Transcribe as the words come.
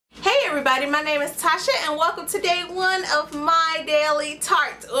everybody, my name is Tasha and welcome to day one of My Daily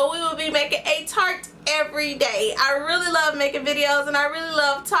Tart. Well, we will be making a tart every day. I really love making videos and I really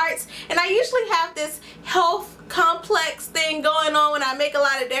love tarts, and I usually have this health complex thing going on when I make a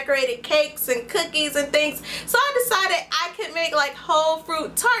lot of decorated cakes and cookies and things. So I decided I could make like whole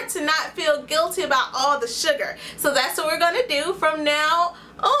fruit tarts and not feel guilty about all the sugar. So that's what we're going to do from now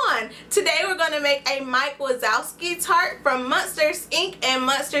on. Today we're going to make a Mike Wazowski tart from Munsters Inc. and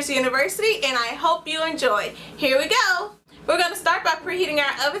Munsters University, and I hope you enjoy. Here we go. We're going to start by preheating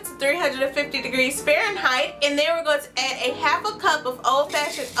our oven to 350 degrees Fahrenheit, and then we're going to add a half a cup of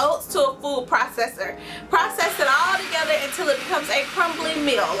old-fashioned oats to a food processor. Process it all together until it becomes a crumbly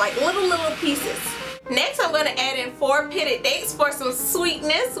meal, like little pieces. Next, I'm going to add in 4 pitted dates for some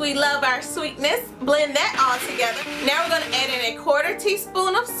sweetness. We love our sweetness. Blend that all together. Now we're going to add in a 1/4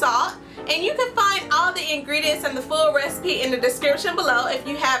 teaspoon of salt. And you can find all the ingredients and the full recipe in the description below if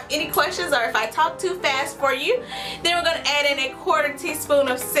you have any questions or if I talk too fast for you. Then we're going to add in a 1/4 teaspoon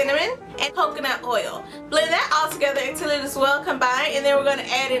of cinnamon and coconut oil. Blend that all together until it is well combined, and then we're going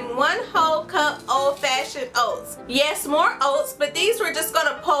to add in 1 whole cup old-fashioned oats. Yes, more oats, but these we're just going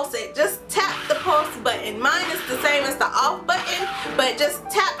to pulse it. Just tap the pulse button. Mine is the same as the off button, but just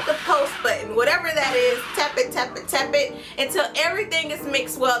tap the pulse button. Whatever that is, tap it, tap it, tap it until everything is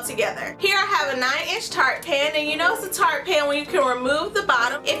mixed well together. Here I have a 9-inch tart pan, and you know it's a tart pan when you can remove the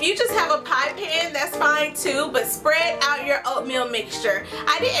bottom. If you just have a pie pan, that's fine too, but spread out your oatmeal mixture.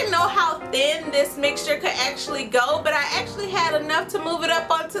 I didn't know how thin this mixture could actually go, but I actually had enough to move it up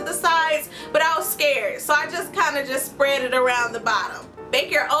onto the sides, but I was scared, so I just kind of just spread it around the bottom. Bake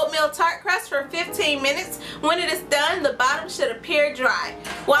your oatmeal tart crust for 15 minutes. When it is done, the bottom should appear dry.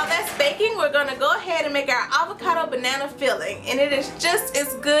 While that's baking, we're going to go ahead and make our avocado banana filling, and it is just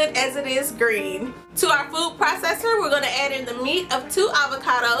as good as it is green. To our food processor, we're going to add in the meat of 2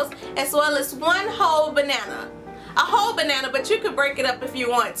 avocados as well as 1 whole banana. A whole banana, but you could break it up if you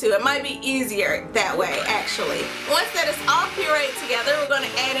want to. It might be easier that way, actually. Once that is all pureed together, we're going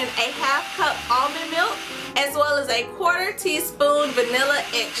to add in a half cup almond milk as well as a 1/4 teaspoon vanilla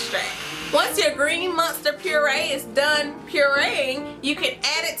extract. Once your green Munster puree is done pureeing, you can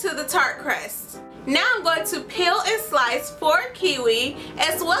add it to the tart crust. Now I'm going to peel and slice 4 kiwi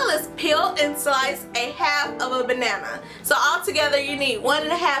as well as peel and slice a half of a banana. So altogether you need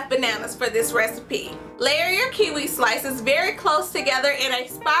 1.5 bananas for this recipe. Layer your kiwi slices very close together in a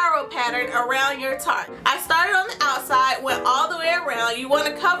spiral pattern around your tart. I started on the outside, went all the way around. You want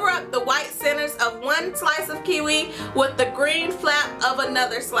to cover up the white centers of 1 slice of kiwi with the green flap of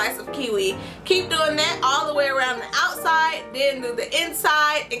another slice of kiwi. Keep doing that all the way around the outside, then do the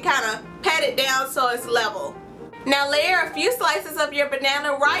inside and kind of pat it down so it's level. Now layer a few slices of your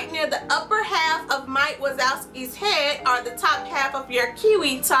banana right near the upper half of Mike Wazowski's head, or the top half of your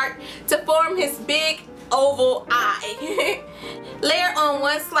kiwi tart, to form his big oval eye. Layer on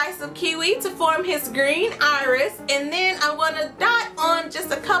 1 slice of kiwi to form his green iris, and then I'm going to dot on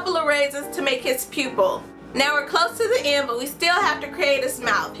just a couple of raisins to make his pupil. Now we're close to the end, but we still have to create his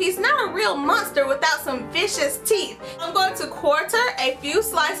mouth. He's not a real monster without some vicious teeth. I'm going to quarter a few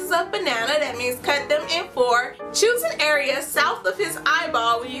slices of banana, that means cut them in 4. Choose an area south of his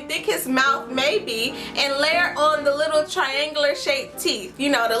eyeball where you think his mouth may be, and layer on the little triangular shaped teeth, you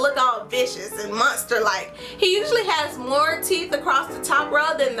know, to look all vicious and monster-like. He usually has more teeth across the top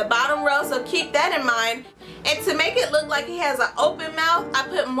row than the bottom row, so keep that in mind. And to make it look like he has an open mouth, I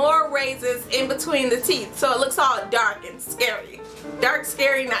put more raisins in between the teeth so it looks all dark and scary. Dark,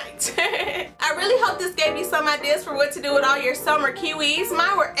 scary night. I really hope this gave you some ideas for what to do with all your summer kiwis.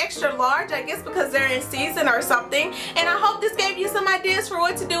 Mine were extra large, I guess because they're in season or something. And I hope this gave you some ideas for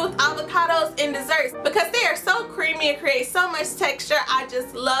what to do with avocados in desserts, because they are so creamy and create so much texture. I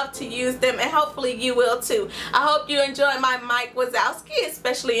just love to use them, and hopefully you will too. I hope you enjoyed my Mike Wazowski,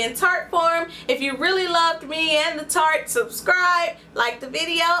 especially in tart form. If you really loved me and the tart, subscribe, like the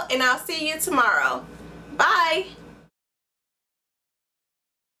video, and I'll see you tomorrow. Bye!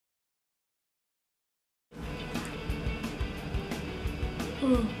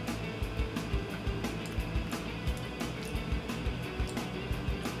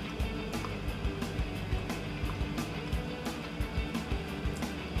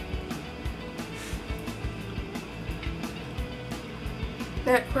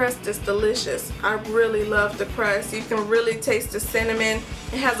 That crust is delicious. I really love the crust. You can really taste the cinnamon.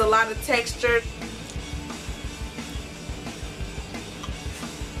 It has a lot of texture.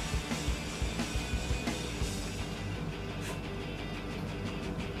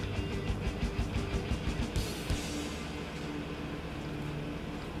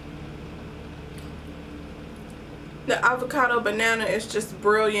 The avocado banana is just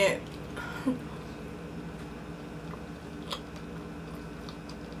brilliant.